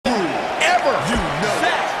ever. You know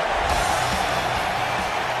that.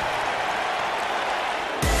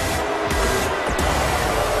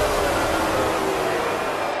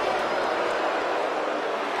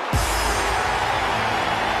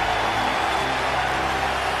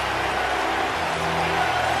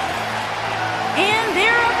 And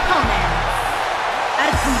their opponents, at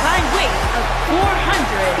a combined weight of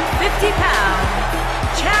 450 pounds,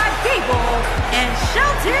 Chad Gable and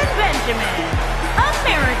Shelton Benjamin,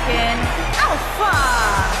 American Alpha.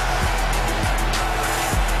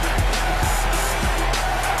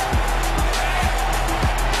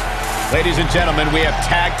 Ladies and gentlemen, we have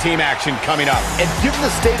tag team action coming up. And given the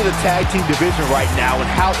state of the tag team division right now and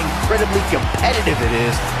how incredibly competitive it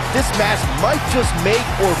is, this match might just make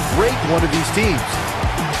or break one of these teams.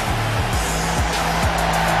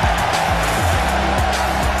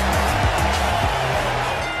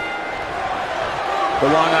 The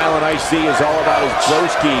Long Island IC is all about his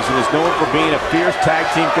broskies and is known for being a fierce tag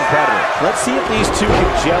team competitor. Let's see if these two can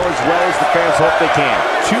gel as well as the fans hope they can.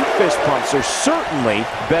 Two fist pumps are certainly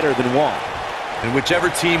better than one. And whichever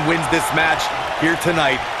team wins this match here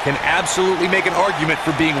tonight can absolutely make an argument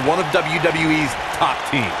for being one of WWE's top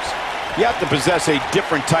teams. You have to possess a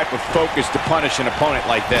different type of focus to punish an opponent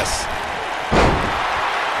like this.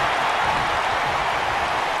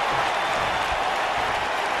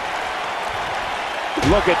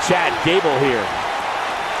 Look at Chad Gable here.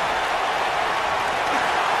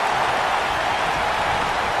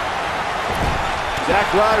 Zack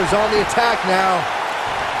Ryder's on the attack now.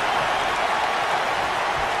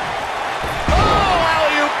 Oh,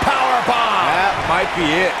 alley-oop powerbomb! That might be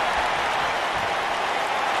it.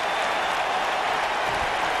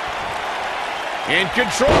 In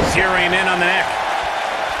control, zeroing in on the neck.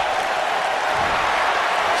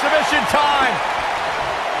 Submission time.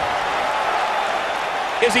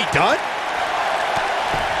 Is he done?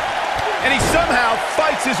 And he somehow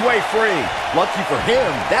fights his way free. Lucky for him,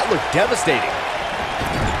 that looked devastating.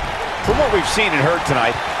 From what we've seen and heard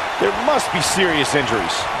tonight, there must be serious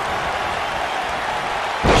injuries.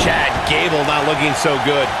 Chad Gable not looking so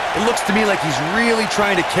good. It looks to me like he's really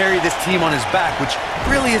trying to carry this team on his back, which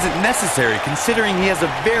really isn't necessary considering he has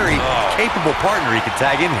a very capable partner he could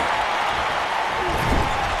tag in here.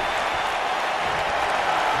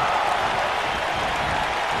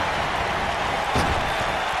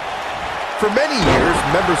 For many years,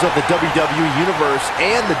 members of the WWE Universe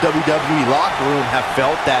and the WWE locker room have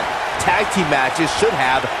felt that tag team matches should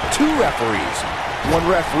have two referees. One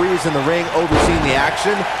referee is in the ring overseeing the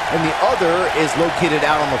action, and the other is located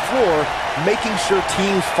out on the floor, making sure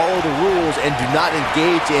teams follow the rules and do not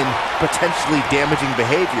engage in potentially damaging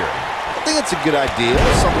behavior. I think it's a good idea,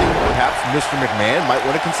 something perhaps Mr. McMahon might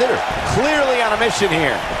want to consider. Clearly on a mission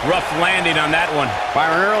here. Rough landing on that one.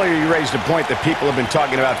 Byron, earlier you raised a point that people have been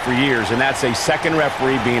talking about for years, and that's a second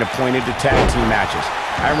referee being appointed to tag team matches.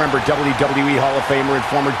 I remember WWE Hall of Famer and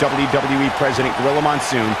former WWE President Gorilla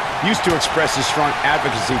Monsoon used to express his strong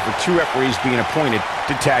advocacy for two referees being appointed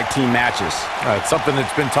to tag team matches. It's something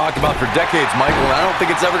that's been talked about for decades, Michael, and I don't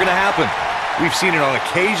think it's ever going to happen. We've seen it on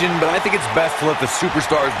occasion, but I think it's best to let the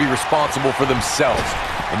superstars be responsible for themselves.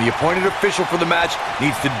 And the appointed official for the match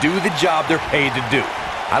needs to do the job they're paid to do.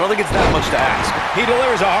 I don't think it's that much to ask. He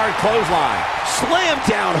delivers a hard clothesline. Slammed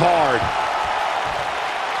down hard.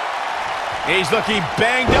 He's looking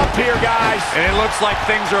banged up here, guys. And it looks like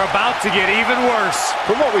things are about to get even worse.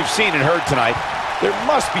 From what we've seen and heard tonight, there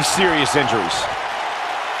must be serious injuries.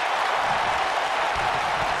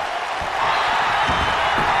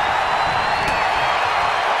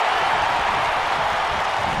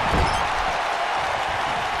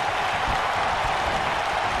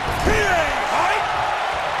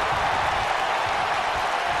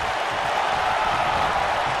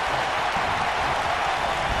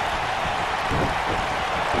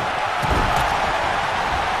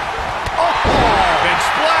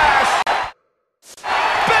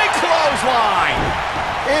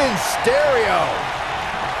 In stereo.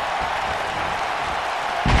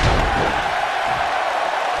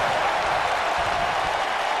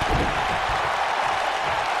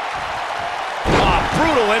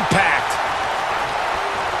 Brutal impact.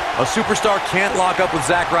 A superstar can't lock up with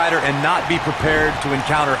Zack Ryder and not be prepared to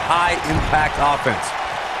encounter high-impact offense.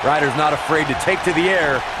 Ryder's not afraid to take to the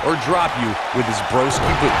air or drop you with his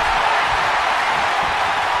broski boot.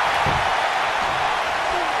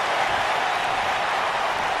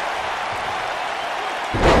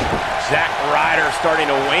 Zack Ryder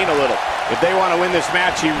starting to wane a little. If they want to win this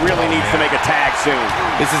match, he really needs to make a tag soon.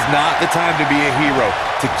 This is not the time to be a hero.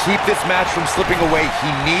 To keep this match from slipping away,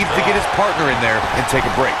 he needs to get his partner in there and take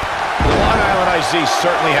a break. Long Island IC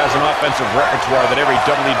certainly has an offensive repertoire that every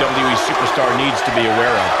WWE superstar needs to be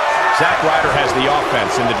aware of. Zack Ryder has the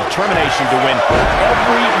offense and the determination to win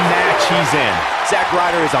every match he's in. Zack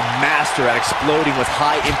Ryder is a master at exploding with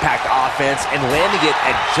high-impact offense and landing it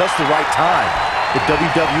at just the right time. The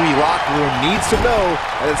WWE locker room needs to know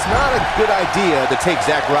that it's not a good idea to take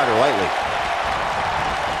Zack Ryder lightly.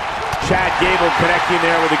 Chad Gable connecting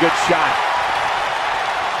there with a good shot.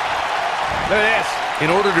 Look at this. In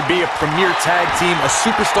order to be a premier tag team, a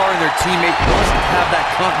superstar and their teammate must have that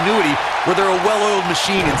continuity where they're a well-oiled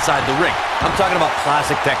machine inside the ring. I'm talking about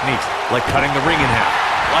classic techniques, like cutting the ring in half,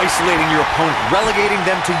 isolating your opponent, relegating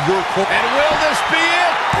them to your corner. And will this be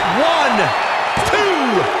it?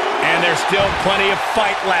 1, 2. And there's still plenty of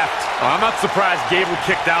fight left. I'm not surprised Gable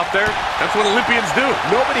kicked out there. That's what Olympians do.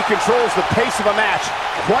 Nobody controls the pace of a match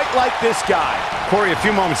quite like this guy. Corey, a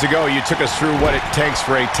few moments ago, you took us through what it takes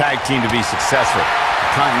for a tag team to be successful.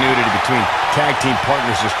 Continuity between tag team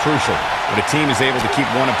partners is crucial. When a team is able to keep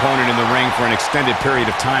one opponent in the ring for an extended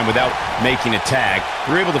period of time without making a tag,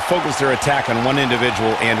 they're able to focus their attack on one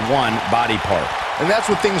individual and one body part. And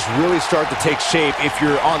that's when things really start to take shape if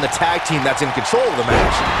you're on the tag team that's in control of the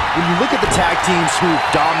match. When you look at the tag teams who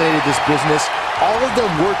dominated this business, all of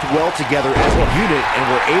them worked well together as a unit and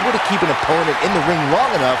were able to keep an opponent in the ring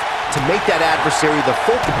long enough to make that adversary the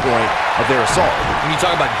focal point of their assault. When you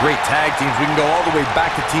talk about great tag teams, we can go all the way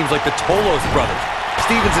back to teams like the Tolos brothers,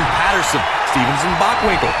 Stevens and Patterson, Stevens and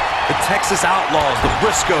Bockwinkel, the Texas Outlaws, the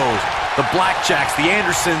Briscoes, the Blackjacks, the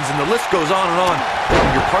Andersons, and the list goes on and on.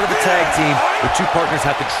 When you're part of a tag team, the two partners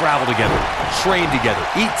have to travel together, train together,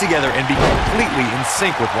 eat together, and be completely in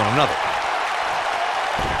sync with one another.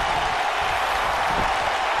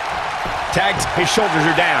 Tags, his shoulders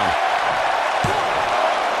are down.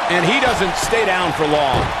 And he doesn't stay down for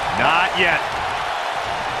long. Not yet.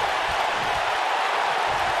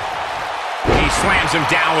 He slams him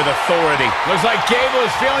down with authority. Looks like Gable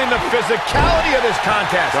is feeling the physicality of this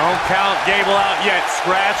contest. Don't count Gable out yet.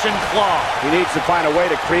 Scratch and claw. He needs to find a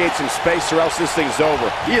way to create some space or else this thing's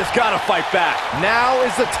over. He has got to fight back. Now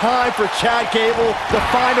is the time for Chad Gable to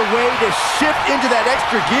find a way to shift into that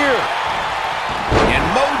extra gear. And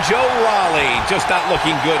Mojo Rawley just not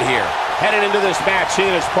looking good here. Headed into this match, he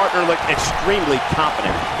and his partner look extremely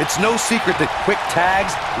confident. It's no secret that quick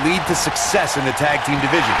tags lead to success in the tag team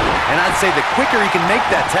division. And I'd say the quicker he can make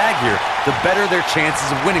that tag here, the better their chances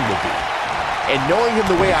of winning will be. And knowing him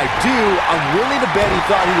the way I do, I'm willing to bet he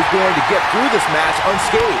thought he was going to get through this match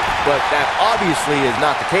unscathed. But that obviously is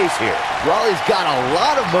not the case here. Rawley's got a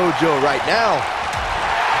lot of mojo right now.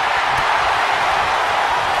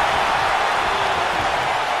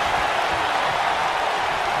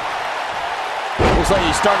 Looks like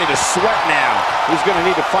he's starting to sweat now. He's going to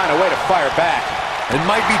need to find a way to fire back. It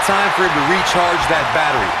might be time for him to recharge that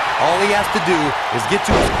battery. All he has to do is get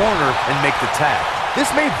to his corner and make the tag.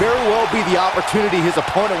 This may very well be the opportunity his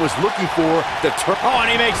opponent was looking for. Oh,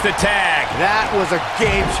 and he makes the tag. That was a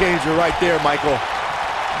game changer right there, Michael.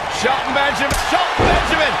 Shelton Benjamin. Shelton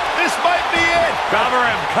Benjamin. This might be it. Cover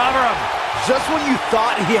him. Cover him. Just when you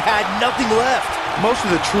thought he had nothing left. Most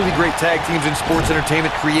of the truly great tag teams in sports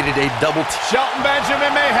entertainment created a double team. Shelton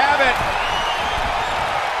Benjamin may have it.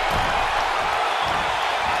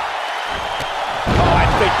 Oh, I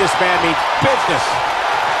think this man means business.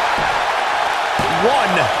 1,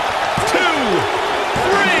 2.